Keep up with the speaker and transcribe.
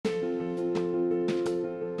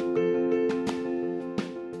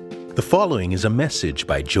The following is a message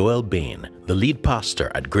by Joel Bain, the lead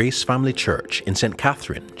pastor at Grace Family Church in St.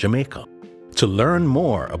 Catherine, Jamaica. To learn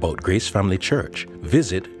more about Grace Family Church,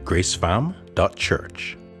 visit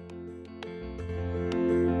gracefam.church.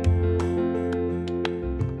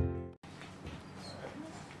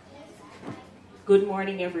 Good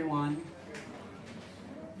morning, everyone.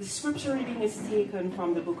 The scripture reading is taken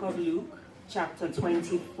from the book of Luke, chapter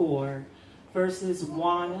 24, verses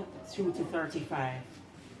 1 through to 35.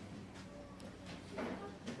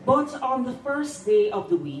 But on the first day of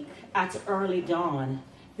the week, at early dawn,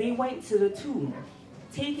 they went to the tomb,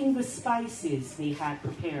 taking the spices they had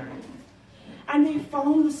prepared. And they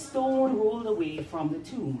found the stone rolled away from the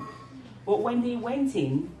tomb. But when they went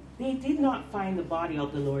in, they did not find the body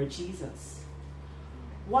of the Lord Jesus.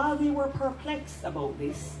 While they were perplexed about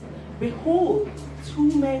this, behold,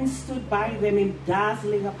 two men stood by them in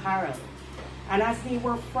dazzling apparel. And as they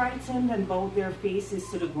were frightened and bowed their faces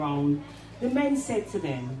to the ground, the men said to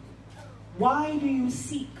them, "Why do you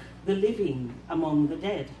seek the living among the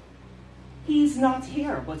dead? He is not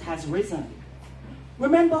here, but has risen.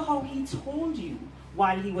 Remember how he told you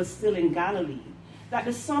while he was still in Galilee, that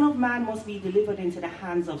the Son of Man must be delivered into the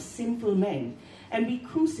hands of sinful men and be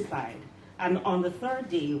crucified, and on the third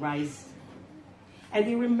day rise." And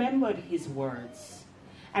they remembered his words.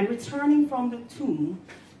 And returning from the tomb,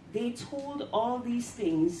 they told all these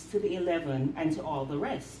things to the 11 and to all the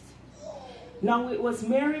rest. Now it was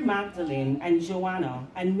Mary Magdalene and Joanna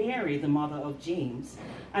and Mary, the mother of James,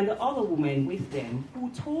 and the other women with them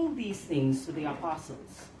who told these things to the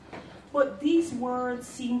apostles. But these words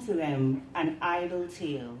seemed to them an idle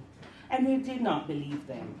tale, and they did not believe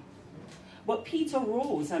them. But Peter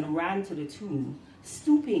rose and ran to the tomb,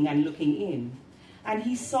 stooping and looking in. And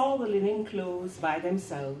he saw the linen clothes by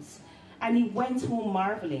themselves, and he went home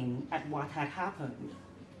marveling at what had happened.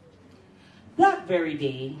 That very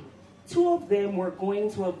day, two of them were going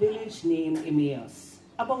to a village named Emmaus,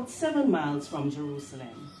 about 7 miles from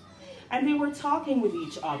Jerusalem. And they were talking with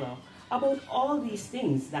each other about all these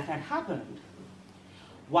things that had happened.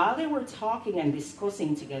 While they were talking and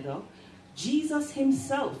discussing together, Jesus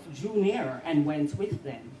himself drew near and went with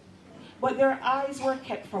them. But their eyes were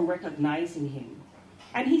kept from recognizing him.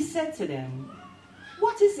 And he said to them,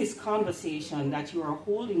 "What is this conversation that you are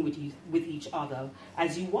holding with each other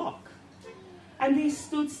as you walk?" And they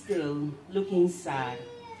stood still, looking sad.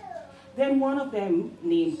 Then one of them,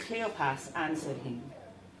 named Cleopas, answered him,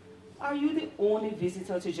 "Are you the only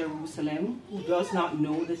visitor to Jerusalem who does not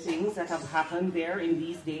know the things that have happened there in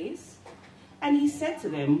these days?" And he said to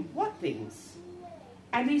them, "What things?"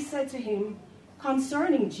 And they said to him,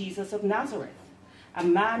 "Concerning Jesus of Nazareth, a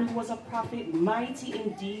man who was a prophet, mighty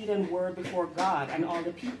in deed and word before God and all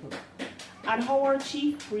the people, and how our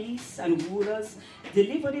chief priests and rulers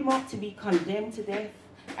delivered him up to be condemned to death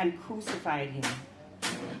and crucified him.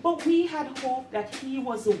 But we had hoped that he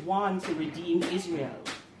was the one to redeem Israel.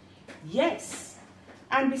 Yes,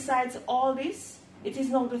 and besides all this, it is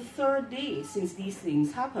now the third day since these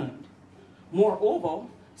things happened. Moreover,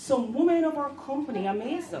 some women of our company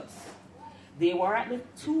amazed us. They were at the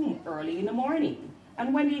tomb early in the morning,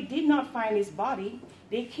 and when they did not find his body,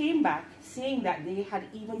 they came back saying that they had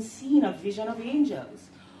even seen a vision of angels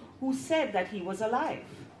who said that he was alive.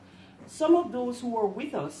 Some of those who were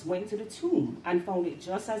with us went to the tomb and found it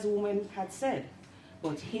just as the woman had said,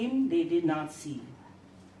 but him they did not see."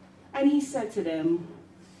 And he said to them,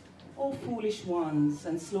 "O foolish ones,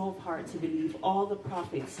 and slow of heart to believe all the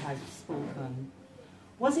prophets had spoken.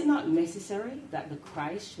 Was it not necessary that the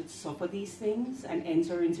Christ should suffer these things and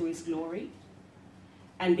enter into his glory?"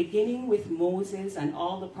 And beginning with Moses and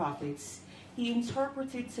all the prophets, he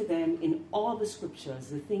interpreted to them in all the scriptures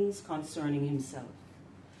the things concerning himself.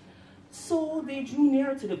 So they drew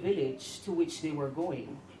near to the village to which they were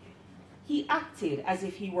going. He acted as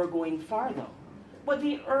if he were going farther, but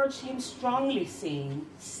they urged him strongly, saying,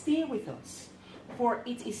 "Stay with us, for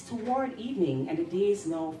it is toward evening, and the day is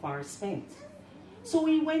now far spent." So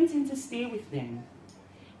he went in to stay with them.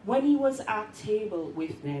 When he was at table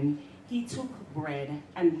with them, he took bread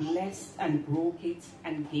and blessed and broke it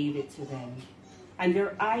and gave it to them. And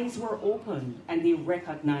their eyes were opened, and they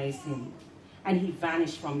recognized him, and he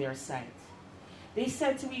vanished from their sight. They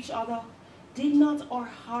said to each other, "Did not our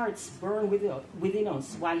hearts burn within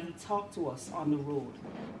us while he talked to us on the road,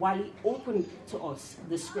 while he opened to us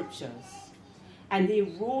the scriptures?" And they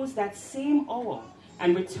rose that same hour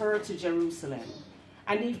and returned to Jerusalem.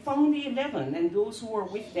 And they found the 11 and those who were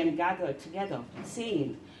with them gathered together,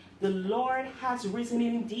 saying, "The Lord has risen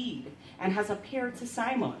indeed and has appeared to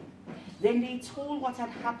Simon." Then they told what had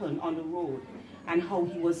happened on the road and how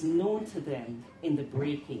he was known to them in the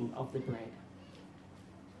breaking of the bread.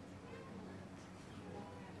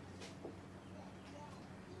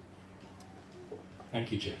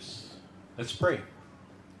 Thank you, Jess. Let's pray.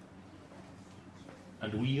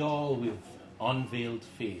 And we all, with unveiled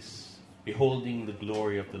face, beholding the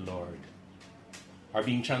glory of the Lord, are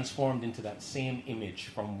being transformed into that same image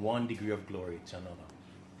from one degree of glory to another.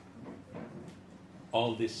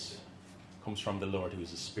 All this comes from the Lord, who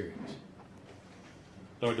is the Spirit.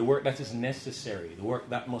 Lord, the work that is necessary, the work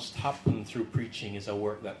that must happen through preaching, is a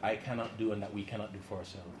work that I cannot do and that we cannot do for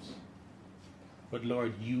ourselves. But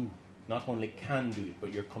Lord, you not only can do it,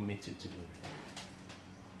 but you're committed to do it.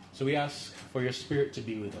 So we ask for your Spirit to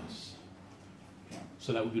be with us,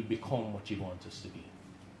 so that we would become what you want us to be.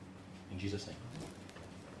 In Jesus' name.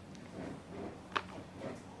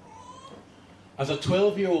 As a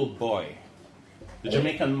 12-year-old boy, the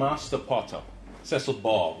Jamaican master potter, Cecil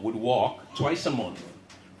Ball, would walk twice a month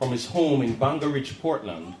from his home in Bangor Ridge,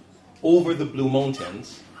 Portland, over the Blue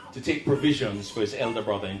Mountains to take provisions for his elder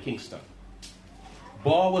brother in Kingston.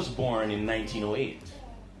 Ball was born in 1908.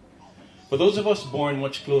 For those of us born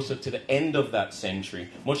much closer to the end of that century,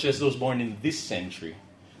 much less those born in this century,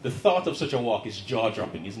 the thought of such a walk is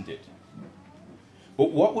jaw-dropping, isn't it? But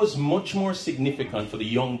what was much more significant for the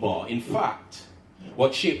young Ball, in fact,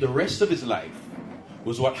 what shaped the rest of his life,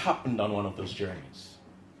 was what happened on one of those journeys.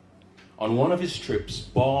 On one of his trips,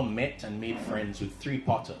 Ball met and made friends with 3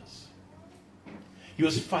 potters. He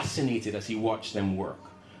was fascinated as he watched them work,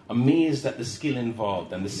 amazed at the skill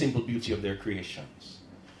involved and the simple beauty of their creations.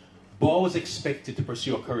 Ball was expected to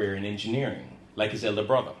pursue a career in engineering, like his elder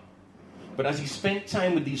brother. But as he spent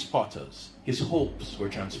time with these potters, his hopes were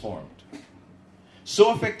transformed.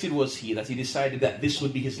 So affected was he that he decided that this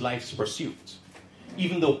would be his life's pursuit,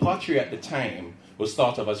 even though pottery at the time was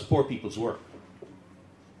thought of as poor people's work.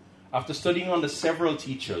 After studying under several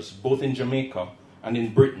teachers, both in Jamaica and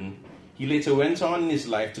in Britain, he later went on in his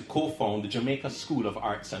life to co-found the Jamaica School of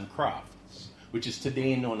Arts and Crafts, which is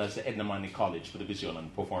today known as the Edna Manley College for the Visual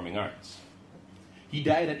and Performing Arts. He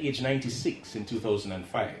died at age 96 in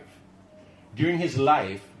 2005. During his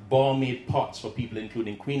life, Ball made pots for people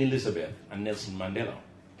including Queen Elizabeth and Nelson Mandela.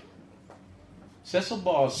 Cecil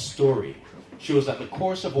Ball's story shows that the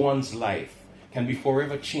course of one's life can be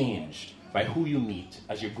forever changed by who you meet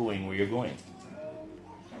as you're going where you're going.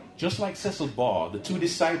 Just like Cecil Ball, the 2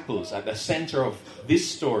 disciples at the center of this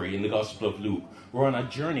story in the Gospel of Luke were on a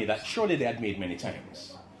journey that surely they had made many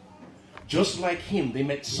times. Just like him, they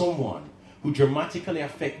met someone who dramatically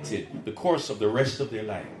affected the course of the rest of their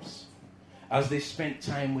lives. As they spent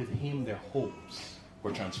time with him, their hopes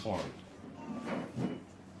were transformed.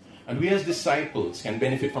 And we as disciples can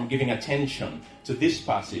benefit from giving attention to this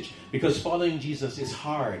passage, because following Jesus is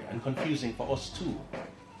hard and confusing for us too.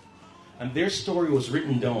 And their story was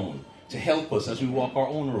written down to help us as we walk our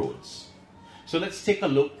own roads. So let's take a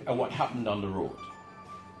look at what happened on the road.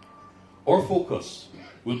 Our focus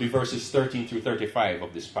will be verses 13 through 35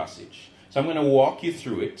 of this passage. So I'm going to walk you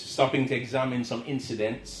through it, stopping to examine some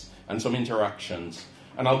incidents and some interactions.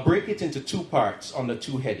 And I'll break it into 2 parts under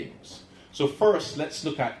 2 headings. So first, let's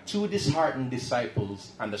look at 2 disheartened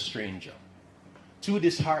disciples and a stranger. 2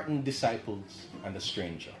 disheartened disciples and a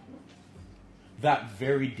stranger. That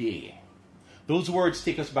very day. Those words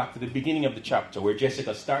take us back to the beginning of the chapter where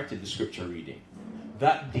Jessica started the scripture reading.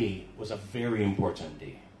 That day was a very important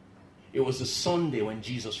day. It was the Sunday when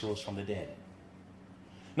Jesus rose from the dead.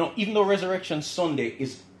 Now, even though Resurrection Sunday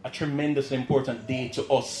is a tremendously important day to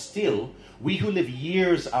us still, we who live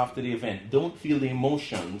years after the event don't feel the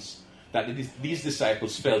emotions that these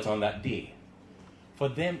disciples felt on that day. For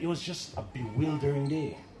them, it was just a bewildering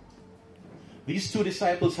day. These 2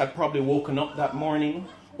 disciples had probably woken up that morning,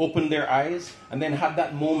 opened their eyes, and then had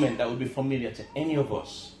that moment that would be familiar to any of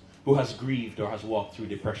us who has grieved or has walked through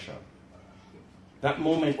depression. That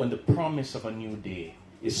moment when the promise of a new day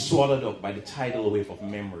is swallowed up by the tidal wave of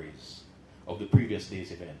memories of the previous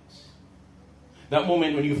day's events. That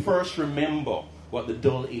moment when you first remember what the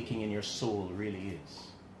dull aching in your soul really is.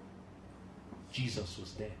 Jesus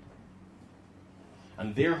was dead.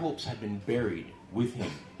 And their hopes had been buried with him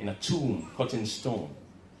in a tomb cut in stone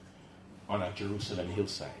on a Jerusalem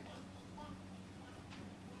hillside.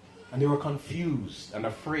 And they were confused and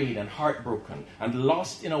afraid and heartbroken and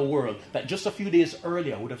lost in a world that just a few days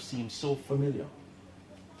earlier would have seemed so familiar.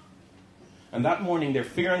 And that morning, their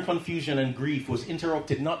fear and confusion and grief was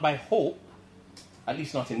interrupted not by hope, at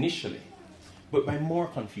least not initially, but by more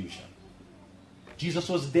confusion. Jesus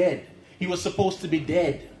was dead. He was supposed to be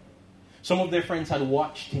dead. Some of their friends had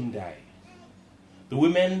watched him die. The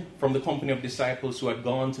women from the company of disciples who had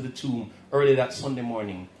gone to the tomb early that Sunday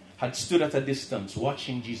morning had stood at a distance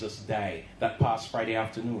watching Jesus die that past Friday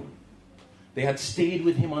afternoon. They had stayed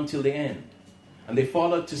with him until the end, and they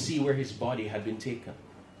followed to see where his body had been taken.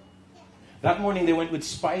 That morning they went with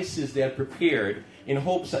spices they had prepared in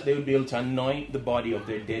hopes that they would be able to anoint the body of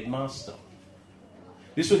their dead master.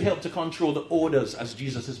 This would help to control the odors as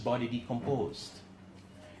Jesus' body decomposed.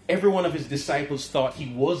 Every one of his disciples thought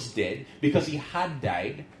he was dead because he had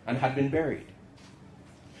died and had been buried.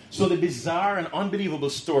 So the bizarre and unbelievable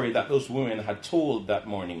story that those women had told that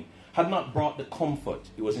morning had not brought the comfort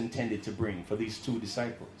it was intended to bring for these two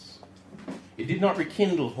disciples. It did not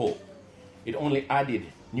rekindle hope. It only added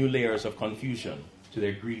new layers of confusion to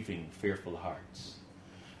their grieving, fearful hearts.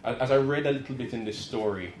 As I read a little bit in this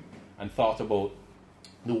story and thought about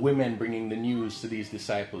the women bringing the news to these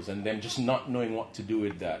disciples and them just not knowing what to do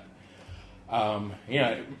with that,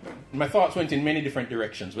 my thoughts went in many different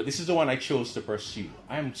directions, but this is the one I chose to pursue.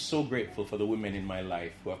 I am so grateful for the women in my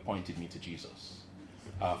life who have pointed me to Jesus.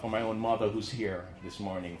 For my own mother who's here this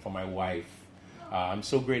morning, for my wife. I'm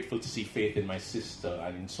so grateful to see faith in my sister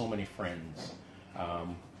and in so many friends.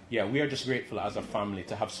 We are just grateful as a family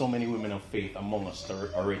to have so many women of faith among us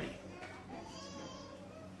already.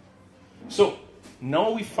 So,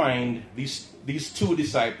 now we find these two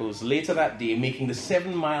disciples later that day making the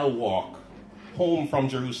 7-mile walk home from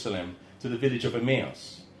Jerusalem to the village of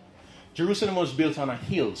Emmaus. Jerusalem was built on a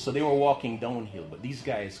hill, so they were walking downhill, but these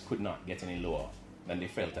guys could not get any lower than they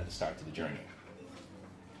felt at the start of the journey.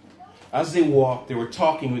 As they walked, they were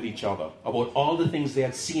talking with each other about all the things they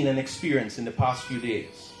had seen and experienced in the past few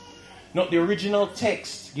days. Now, the original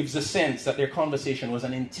text gives a sense that their conversation was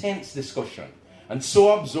an intense discussion, and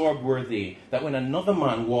so absorbed were they that when another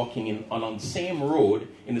man walking on the same road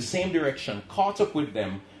in the same direction caught up with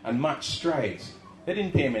them and matched strides, they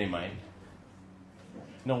didn't pay him any mind.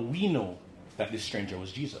 Now, we know that this stranger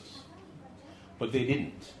was Jesus, but they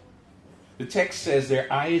didn't. The text says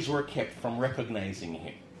their eyes were kept from recognizing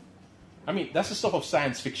him. I mean, that's the stuff of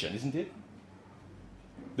science fiction, isn't it?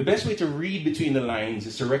 The best way to read between the lines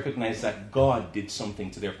is to recognize that God did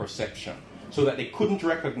something to their perception so that they couldn't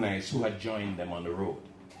recognize who had joined them on the road.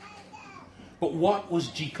 But what was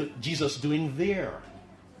Jesus doing there?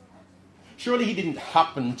 Surely he didn't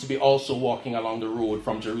happen to be also walking along the road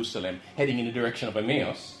from Jerusalem, heading in the direction of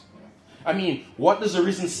Emmaus. I mean, what does the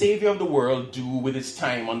risen Savior of the world do with his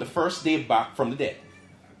time on the first day back from the dead?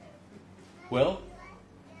 Well,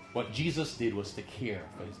 what Jesus did was to care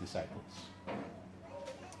for his disciples.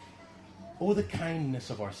 Oh, the kindness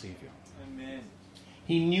of our Savior. Amen.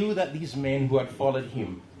 He knew that these men who had followed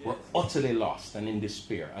him were utterly lost and in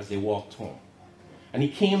despair as they walked home. And he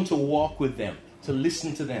came to walk with them, to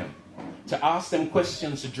listen to them, to ask them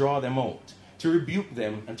questions to draw them out, to rebuke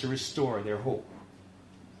them and to restore their hope.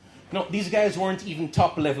 No, these guys weren't even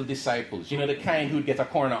top-level disciples. You know, the kind who'd get a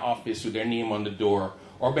corner office with their name on the door,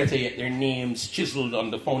 or better yet, their names chiseled on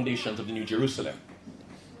the foundations of the New Jerusalem.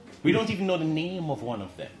 We don't even know the name of one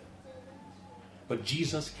of them. But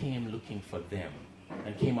Jesus came looking for them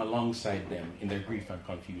and came alongside them in their grief and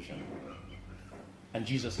confusion. And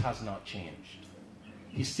Jesus has not changed.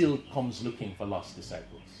 He still comes looking for lost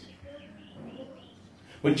disciples.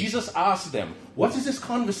 When Jesus asked them, what is this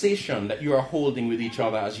conversation that you are holding with each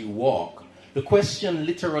other as you walk? The question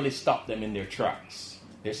literally stopped them in their tracks.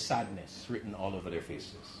 Their sadness written all over their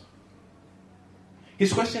faces.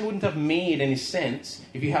 His question wouldn't have made any sense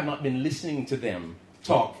if he had not been listening to them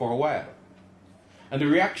talk for a while. And the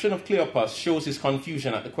reaction of Cleopas shows his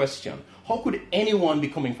confusion at the question. How could anyone be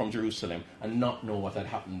coming from Jerusalem and not know what had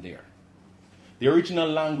happened there? The original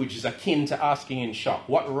language is akin to asking in shock,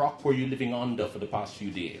 what rock were you living under for the past few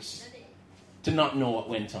days? To not know what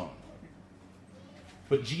went on.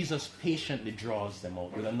 But Jesus patiently draws them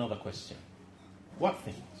out with another question. What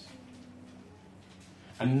things?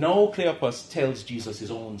 And now Cleopas tells Jesus his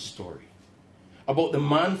own story. About the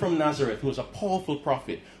man from Nazareth who was a powerful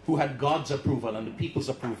prophet who had God's approval and the people's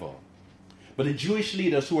approval. But the Jewish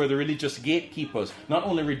leaders who were the religious gatekeepers not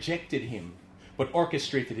only rejected him, but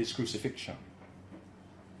orchestrated his crucifixion.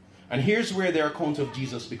 And here's where their account of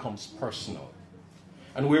Jesus becomes personal,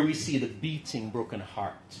 and where we see the beating, broken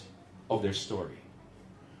heart of their story.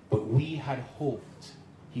 But we had hoped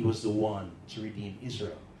he was the one to redeem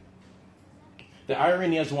Israel. The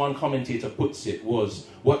irony, as one commentator puts it, was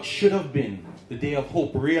what should have been the day of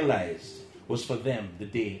hope realized was for them the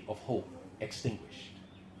day of hope extinguished.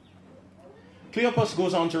 Cleopas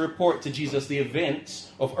goes on to report to Jesus the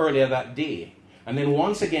events of earlier that day. And then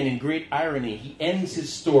once again, in great irony, he ends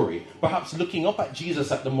his story, perhaps looking up at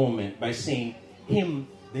Jesus at the moment by saying, him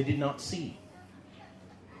they did not see.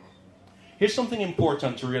 Here's something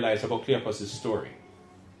important to realize about Cleopas' story.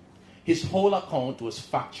 His whole account was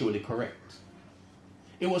factually correct.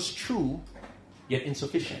 It was true, yet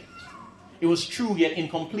insufficient. It was true, yet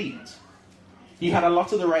incomplete. He had a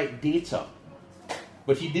lot of the right data,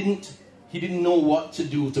 but he didn't He didn't know what to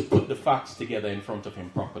do to put the facts together in front of him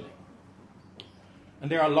properly. And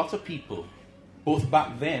there are a lot of people, both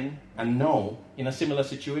back then and now, in a similar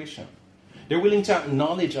situation. They're willing to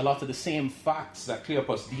acknowledge a lot of the same facts that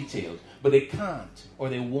Cleopas detailed, but they can't or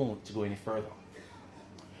they won't go any further.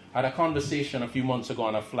 I had a conversation a few months ago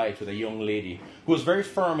on a flight with a young lady who was very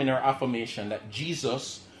firm in her affirmation that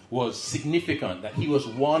Jesus was significant, that he was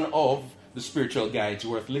one of the spiritual guides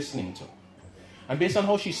worth listening to. And based on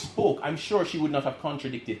how she spoke, I'm sure she would not have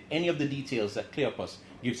contradicted any of the details that Cleopas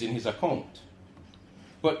gives in his account.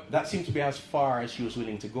 But that seemed to be as far as she was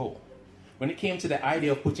willing to go. When it came to the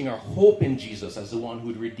idea of putting her hope in Jesus as the one who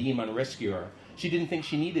would redeem and rescue her, she didn't think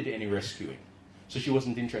she needed any rescuing. So she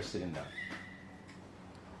wasn't interested in that.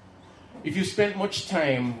 If you spent much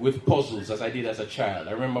time with puzzles, as I did as a child,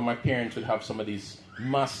 I remember my parents would have some of these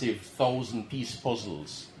massive 1,000-piece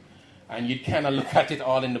puzzles. And you'd kind of look at it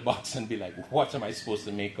all in the box and be like, what am I supposed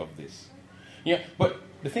to make of this? Yeah, but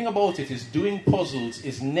the thing about it is doing puzzles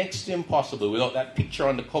is next to impossible without that picture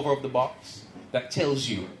on the cover of the box that tells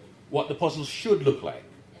you what the puzzle should look like.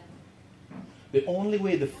 The only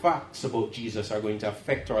way the facts about Jesus are going to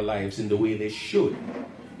affect our lives in the way they should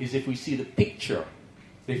is if we see the picture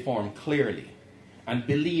they form clearly and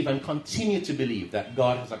believe and continue to believe that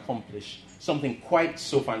God has accomplished something quite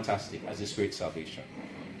so fantastic as His great salvation.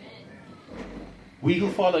 We who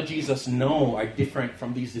follow Jesus now are different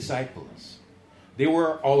from these disciples. They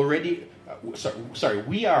were already,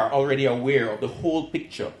 we are already aware of the whole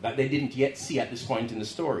picture that they didn't yet see at this point in the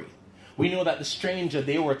story. We know that the stranger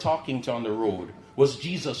they were talking to on the road was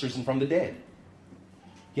Jesus risen from the dead.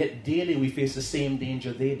 Yet daily we face the same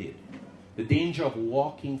danger they did. The danger of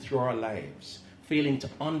walking through our lives, failing to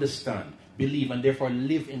understand, believe, and therefore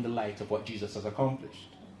live in the light of what Jesus has accomplished.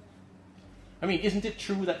 I mean, isn't it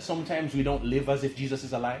true that sometimes we don't live as if Jesus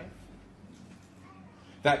is alive?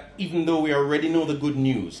 That even though we already know the good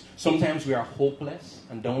news, sometimes we are hopeless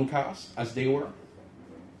and downcast as they were?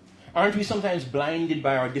 Aren't we sometimes blinded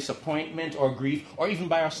by our disappointment or grief or even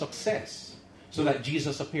by our success so that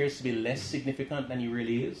Jesus appears to be less significant than He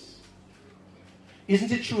really is?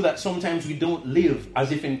 Isn't it true that sometimes we don't live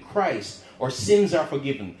as if in Christ our sins are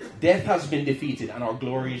forgiven, death has been defeated, and our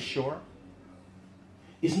glory is sure?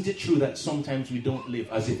 Isn't it true that sometimes we don't live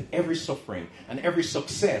as if every suffering and every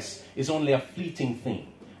success is only a fleeting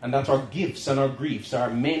thing, and that our gifts and our griefs are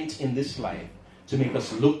meant in this life to make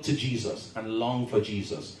us look to Jesus and long for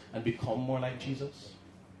Jesus and become more like Jesus?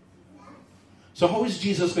 So how is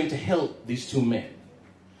Jesus going to help these two men?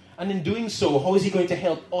 And in doing so, how is He going to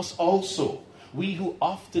help us also, we who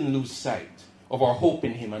often lose sight of our hope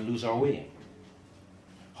in Him and lose our way?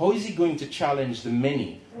 How is He going to challenge the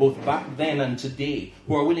many, both back then and today,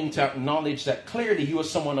 who are willing to acknowledge that clearly He was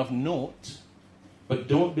someone of note, but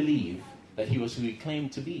don't believe that He was who He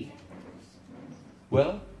claimed to be?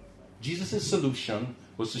 Well, Jesus' solution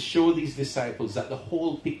was to show these disciples that the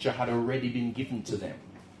whole picture had already been given to them.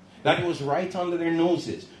 That it was right under their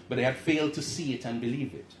noses, but they had failed to see it and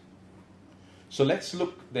believe it. So let's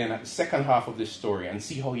look then at the second half of this story and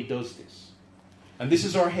see how He does this. And this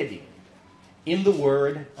is our heading: in the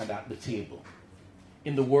Word and at the table.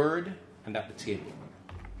 In the Word and at the table.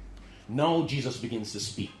 Now Jesus begins to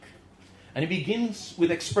speak. And He begins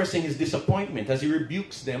with expressing His disappointment as He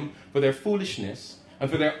rebukes them for their foolishness and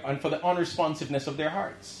for the unresponsiveness of their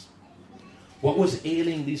hearts. What was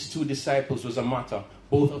ailing these two disciples was a matter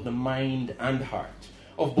both of the mind and heart,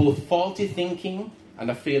 of both faulty thinking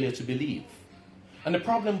and a failure to believe. And the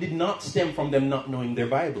problem did not stem from them not knowing their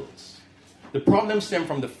Bibles. The problem stemmed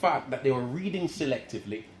from the fact that they were reading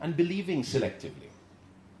selectively and believing selectively.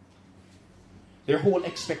 Their whole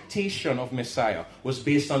expectation of Messiah was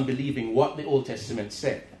based on believing what the Old Testament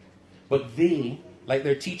said. But they, like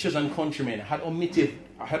their teachers and countrymen, had omitted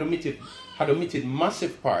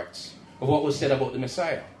massive parts of what was said about the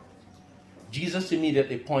Messiah. Jesus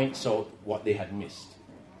immediately points out what they had missed.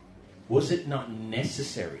 Was it not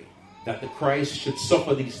necessary that the Christ should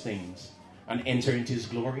suffer these things and enter into His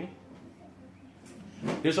glory?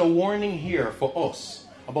 There's a warning here for us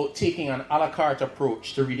about taking an a la carte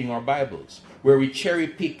approach to reading our Bibles, where we cherry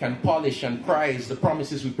pick and polish and prize the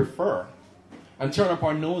promises we prefer, and turn up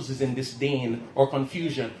our noses in disdain or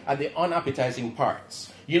confusion at the unappetizing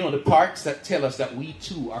parts. You know, the parts that tell us that we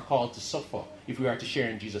too are called to suffer if we are to share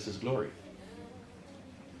in Jesus' glory.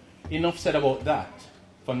 Enough said about that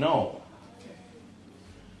for now.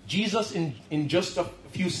 Jesus, in just a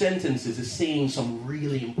few sentences, is saying some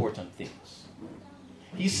really important things.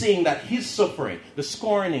 He's saying that His suffering, the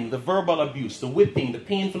scorning, the verbal abuse, the whipping, the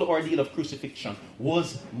painful ordeal of crucifixion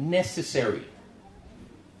was necessary.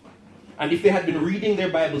 And if they had been reading their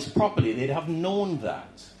Bibles properly, they'd have known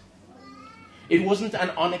that. It wasn't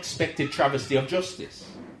an unexpected travesty of justice.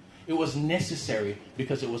 It was necessary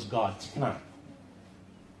because it was God's plan.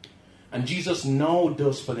 And Jesus now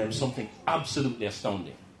does for them something absolutely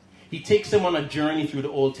astounding. He takes them on a journey through the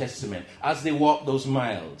Old Testament as they walk those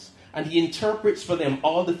miles. And he interprets for them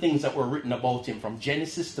all the things that were written about him from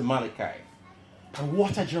Genesis to Malachi. And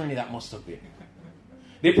what a journey that must have been.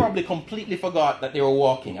 They probably completely forgot that they were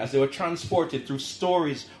walking as they were transported through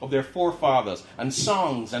stories of their forefathers and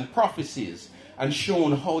songs and prophecies, and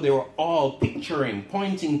shown how they were all picturing,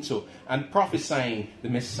 pointing to, and prophesying the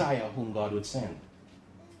Messiah whom God would send.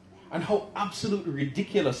 And how absolutely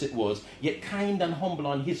ridiculous it was, yet kind and humble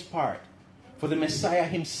on his part, for the Messiah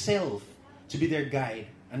himself to be their guide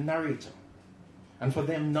and narrator, and for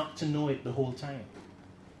them not to know it the whole time.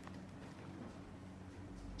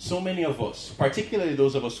 So many of us, particularly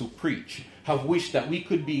those of us who preach, have wished that we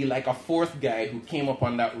could be like a fourth guy who came up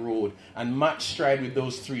on that road and matched stride with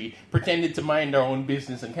those three, pretended to mind our own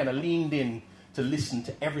business and kind of leaned in to listen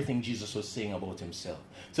to everything Jesus was saying about himself.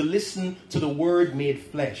 To listen to the Word made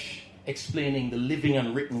flesh, explaining the living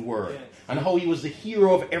and written Word, and how he was the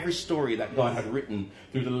hero of every story that God had written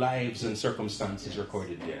through the lives and circumstances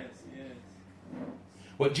recorded there.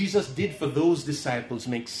 What Jesus did for those disciples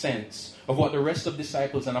makes sense of what the rest of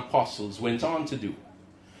disciples and apostles went on to do.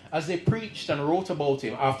 As they preached and wrote about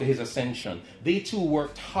him after his ascension, they too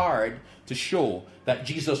worked hard to show that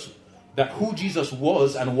who Jesus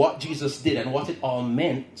was and what Jesus did and what it all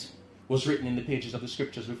meant was written in the pages of the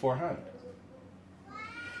scriptures beforehand.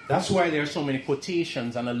 That's why there are so many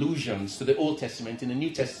quotations and allusions to the Old Testament in the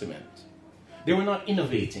New Testament. They were not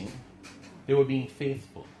innovating, they were being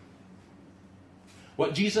faithful.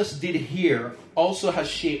 What Jesus did here also has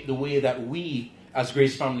shaped the way that we, as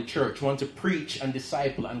Grace Family Church, want to preach and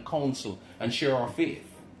disciple and counsel and share our faith.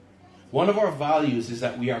 One of our values is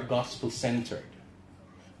that we are gospel-centered.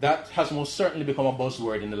 That has most certainly become a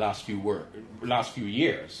buzzword in the last few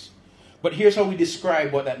years. But here's how we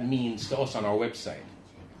describe what that means to us on our website.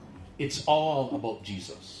 It's all about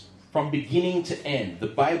Jesus. From beginning to end, the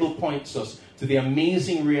Bible points us to the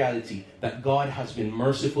amazing reality that God has been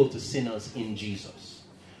merciful to sinners in Jesus.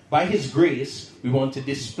 By his grace, we want to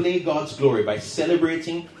display God's glory by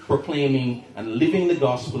celebrating, proclaiming, and living the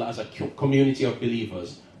gospel as a community of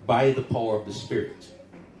believers by the power of the Spirit.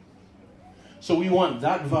 So we want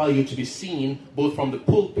that value to be seen both from the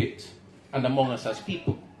pulpit and among us as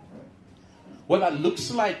people. What that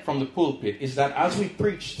looks like from the pulpit is that as we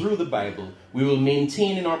preach through the Bible, we will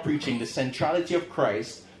maintain in our preaching the centrality of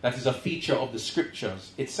Christ that is a feature of the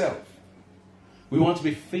scriptures itself. We want to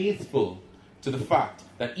be faithful to the fact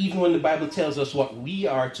that even when the Bible tells us what we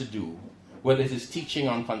are to do, whether it is teaching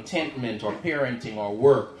on contentment or parenting or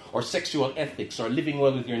work or sexual ethics or living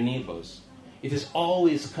well with your neighbors, it is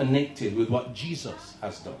always connected with what Jesus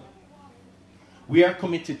has done. We are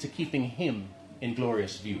committed to keeping him in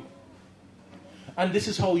glorious view. And this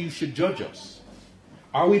is how you should judge us.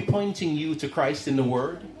 Are we pointing you to Christ in the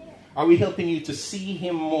Word? Are we helping you to see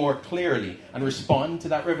him more clearly and respond to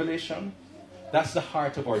that revelation? That's the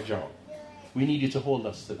heart of our job. We need you to hold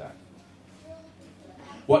us to that.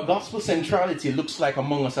 What gospel centrality looks like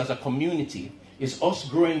among us as a community is us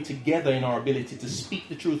growing together in our ability to speak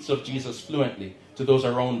the truths of Jesus fluently to those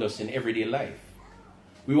around us in everyday life.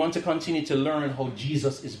 We want to continue to learn how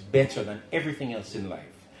Jesus is better than everything else in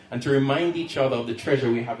life, and to remind each other of the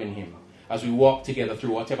treasure we have in him as we walk together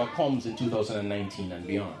through whatever comes in 2019 and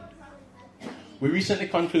beyond. We recently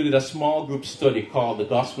concluded a small group study called the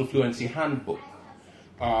Gospel Fluency Handbook,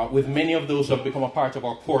 with many of those who have become a part of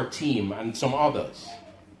our core team and some others.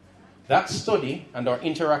 That study and our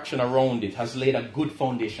interaction around it has laid a good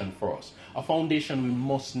foundation for us, a foundation we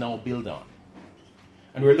must now build on.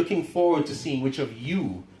 And we're looking forward to seeing which of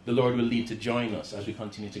you the Lord will lead to join us as we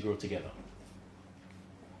continue to grow together.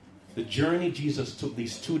 The journey Jesus took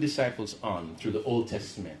these two disciples on through the Old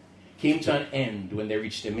Testament came to an end when they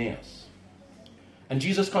reached Emmaus. And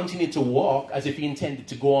Jesus continued to walk as if he intended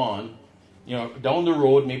to go on, down the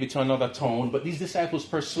road, maybe to another town, but these disciples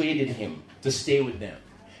persuaded him to stay with them.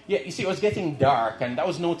 Yeah, you see, it was getting dark, and that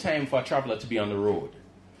was no time for a traveler to be on the road.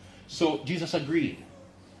 So Jesus agreed.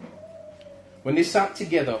 When they sat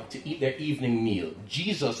together to eat their evening meal,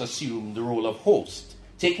 Jesus assumed the role of host,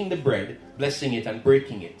 taking the bread, blessing it, and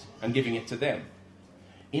breaking it, and giving it to them.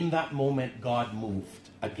 In that moment, God moved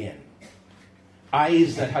again.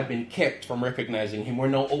 Eyes that had been kept from recognizing him were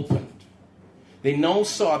now opened. They now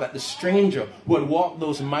saw that the stranger who had walked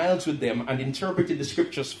those miles with them and interpreted the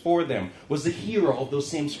scriptures for them was the hero of those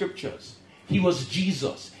same scriptures. He was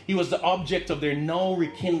Jesus. He was the object of their now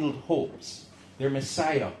rekindled hopes. Their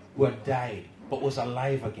Messiah who had died but was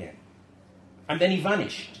alive again. And then he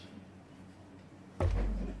vanished.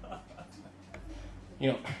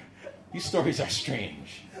 You know, these stories are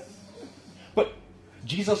strange. But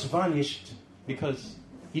Jesus vanished because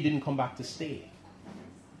he didn't come back to stay.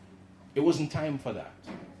 It wasn't time for that.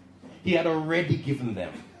 He had already given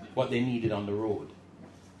them what they needed on the road.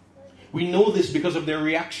 We know this because of their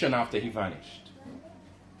reaction after he vanished.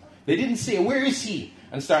 They didn't say, "Where is he?"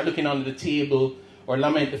 and start looking under the table or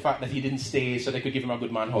lament the fact that he didn't stay so they could give him a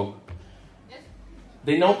good man hug.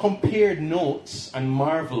 They now compared notes and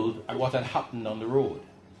marveled at what had happened on the road.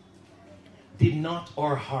 Did not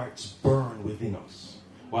our hearts burn within us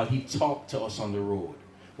while he talked to us on the road,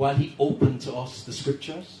 while he opened to us the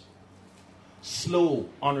scriptures? Slow,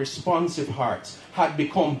 unresponsive hearts had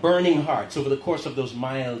become burning hearts over the course of those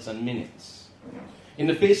miles and minutes. In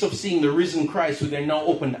the face of seeing the risen Christ with their now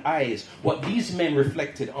opened eyes, what these men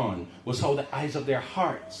reflected on was how the eyes of their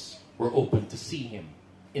hearts were open to see him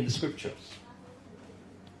in the scriptures.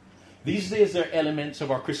 These days, there are elements of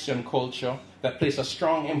our Christian culture that place a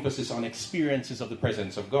strong emphasis on experiences of the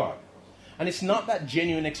presence of God. And it's not that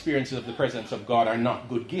genuine experiences of the presence of God are not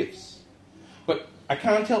good gifts. But I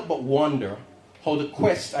can't help but wonder how the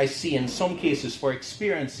quest I see in some cases for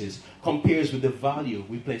experiences compares with the value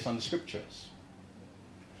we place on the scriptures.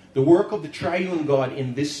 The work of the triune God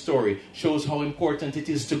in this story shows how important it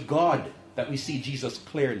is to God that we see Jesus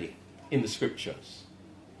clearly in the scriptures.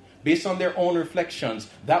 Based on their own reflections,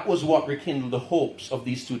 that was what rekindled the hopes of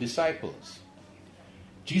these two disciples.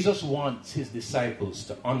 Jesus wants his disciples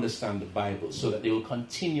to understand the Bible so that they will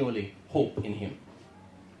continually hope in him.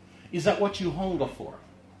 Is that what you hunger for?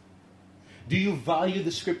 Do you value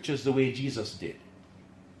the scriptures the way Jesus did?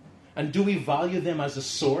 And do we value them as a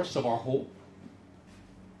source of our hope?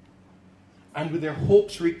 And with their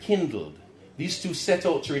hopes rekindled, these two set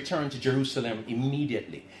out to return to Jerusalem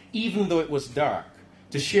immediately, even though it was dark,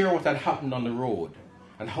 to share what had happened on the road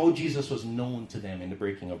and how Jesus was known to them in the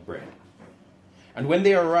breaking of bread. And when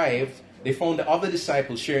they arrived, they found the other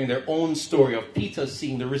disciples sharing their own story of Peter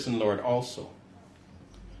seeing the risen Lord also.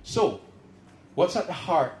 So, what's at the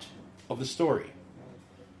heart of the story?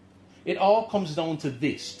 It all comes down to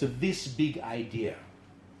this big idea.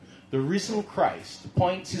 The risen Christ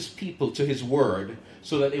points his people to his word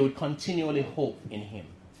so that they would continually hope in him.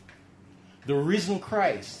 The risen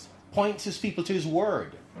Christ points his people to his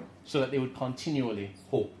word so that they would continually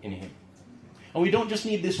hope in him. And we don't just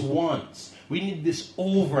need this once. We need this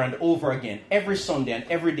over and over again, every Sunday and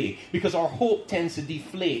every day, because our hope tends to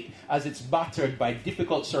deflate as it's battered by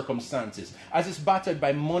difficult circumstances, as it's battered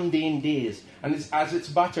by mundane days, and as it's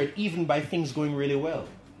battered even by things going really well.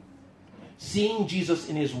 Seeing Jesus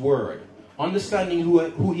in his word, understanding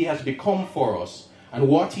who he has become for us, and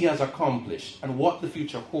what he has accomplished, and what the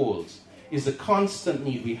future holds, is the constant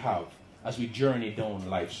need we have as we journey down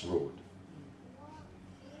life's road.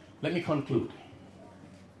 Let me conclude.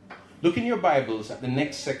 Look in your Bibles at the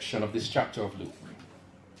next section of this chapter of Luke.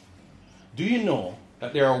 Do you know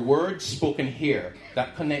that there are words spoken here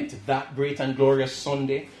that connect that great and glorious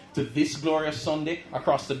Sunday to this glorious Sunday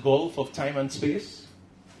across the gulf of time and space?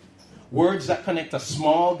 Words that connect a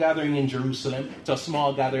small gathering in Jerusalem to a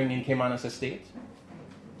small gathering in Caymanas Estate.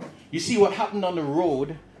 You see, what happened on the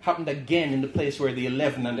road happened again in the place where the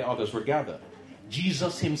 11 and the others were gathered.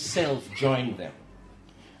 Jesus himself joined them.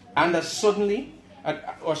 And as suddenly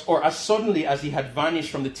as he had vanished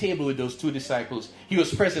from the table with those two disciples, he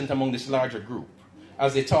was present among this larger group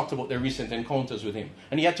as they talked about their recent encounters with him.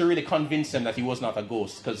 And he had to really convince them that he was not a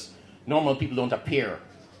ghost, because normal people don't appear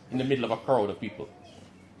in the middle of a crowd of people.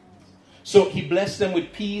 So he blessed them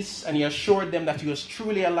with peace, and he assured them that he was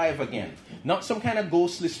truly alive again. Not some kind of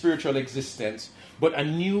ghostly spiritual existence, but a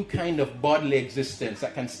new kind of bodily existence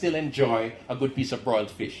that can still enjoy a good piece of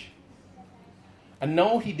broiled fish. And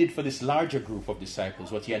now he did for this larger group of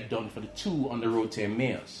disciples what he had done for the two on the road to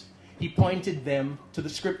Emmaus. He pointed them to the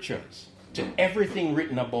scriptures, to everything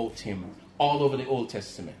written about him all over the Old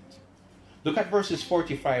Testament. Look at verses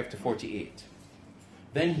 45 to 48.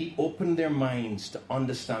 Then he opened their minds to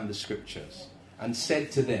understand the scriptures and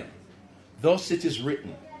said to them, "Thus it is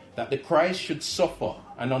written, that the Christ should suffer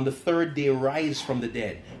and on the third day rise from the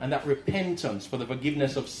dead, and that repentance for the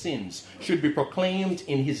forgiveness of sins should be proclaimed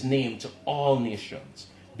in his name to all nations,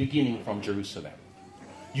 beginning from Jerusalem.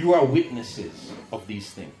 You are witnesses of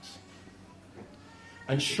these things."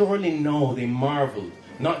 And surely now they marveled,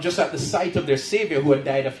 not just at the sight of their Savior who had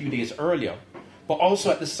died a few days earlier, but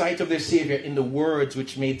also at the sight of their Savior in the words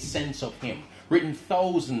which made sense of him, written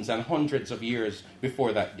thousands and hundreds of years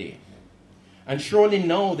before that day. And surely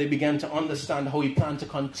now they began to understand how he planned to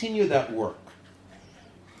continue that work,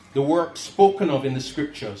 the work spoken of in the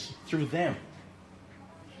scriptures, through them.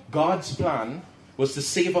 God's plan was to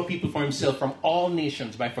save a people for himself from all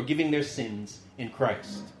nations by forgiving their sins in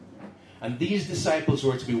Christ. And these disciples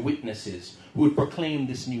were to be witnesses who would proclaim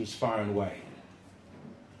this news far and wide.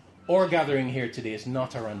 Our gathering here today is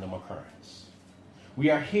not a random occurrence.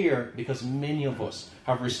 We are here because many of us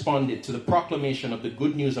have responded to the proclamation of the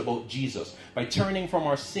good news about Jesus by turning from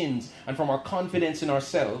our sins and from our confidence in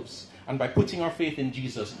ourselves and by putting our faith in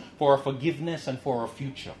Jesus for our forgiveness and for our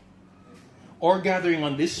future. Our gathering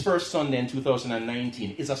on this first Sunday in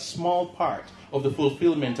 2019 is a small part of the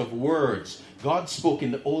fulfillment of words God spoke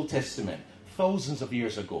in the Old Testament thousands of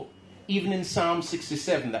years ago, even in Psalm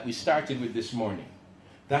 67 that we started with this morning,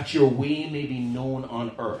 that your way may be known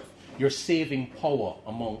on earth, your saving power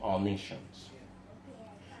among all nations.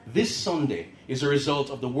 This Sunday is a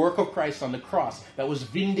result of the work of Christ on the cross that was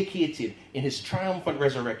vindicated in his triumphant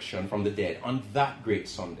resurrection from the dead on that great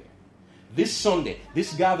Sunday. This Sunday,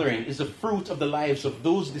 this gathering is the fruit of the lives of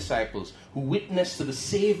those disciples who witnessed to the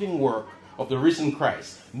saving work of the risen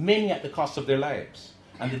Christ, many at the cost of their lives,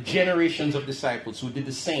 and the generations of disciples who did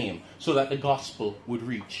the same so that the gospel would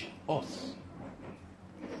reach us.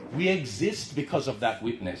 We exist because of that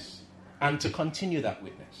witness and to continue that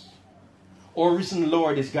witness. Our risen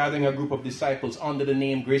Lord is gathering a group of disciples under the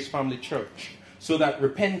name Grace Family Church so that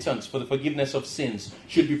repentance for the forgiveness of sins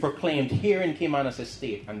should be proclaimed here in Caymanas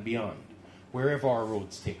Estate and beyond, wherever our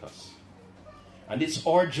roads take us. And it's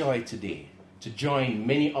our joy today to join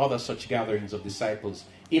many other such gatherings of disciples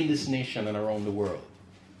in this nation and around the world.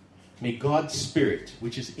 May God's Spirit,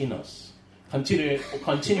 which is in us,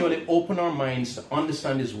 continually open our minds to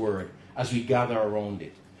understand his word as we gather around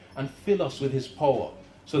it, and fill us with his power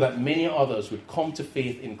so that many others would come to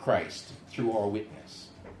faith in Christ through our witness.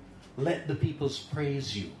 Let the peoples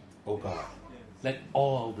praise you, O God. Let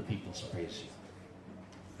all the peoples praise you.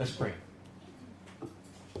 Let's pray.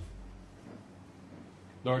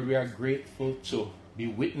 Lord, we are grateful to be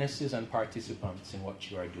witnesses and participants in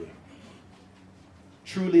what you are doing.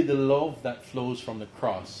 Truly, the love that flows from the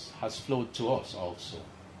cross has flowed to us also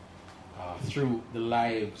through the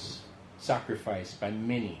lives sacrificed by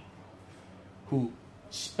many who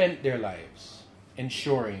spent their lives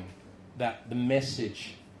ensuring that the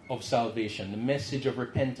message of salvation, the message of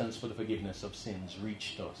repentance for the forgiveness of sins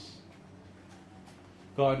reached us.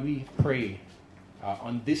 God, we pray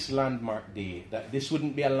on this landmark day that this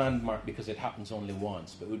wouldn't be a landmark because it happens only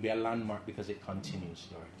once, but it would be a landmark because it continues,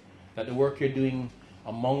 Lord. That the work you're doing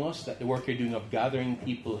among us, that the work you're doing of gathering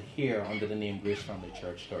people here under the name Grace Family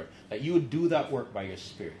Church, Lord, that you would do that work by your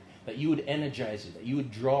Spirit, that you would energize it, that you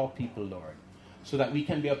would draw people, Lord, so that we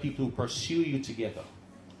can be a people who pursue you together,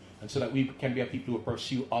 and so that we can be a people who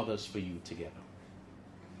pursue others for you together.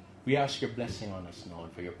 We ask your blessing on us now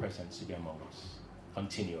and for your presence to be among us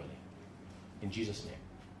continually. In Jesus' name,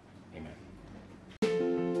 amen.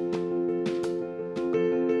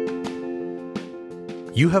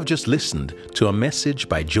 You have just listened to a message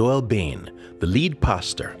by Joel Bain, the lead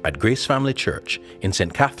pastor at Grace Family Church in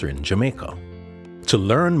St. Catherine, Jamaica. To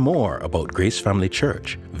learn more about Grace Family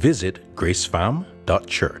Church, visit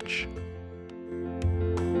gracefam.church.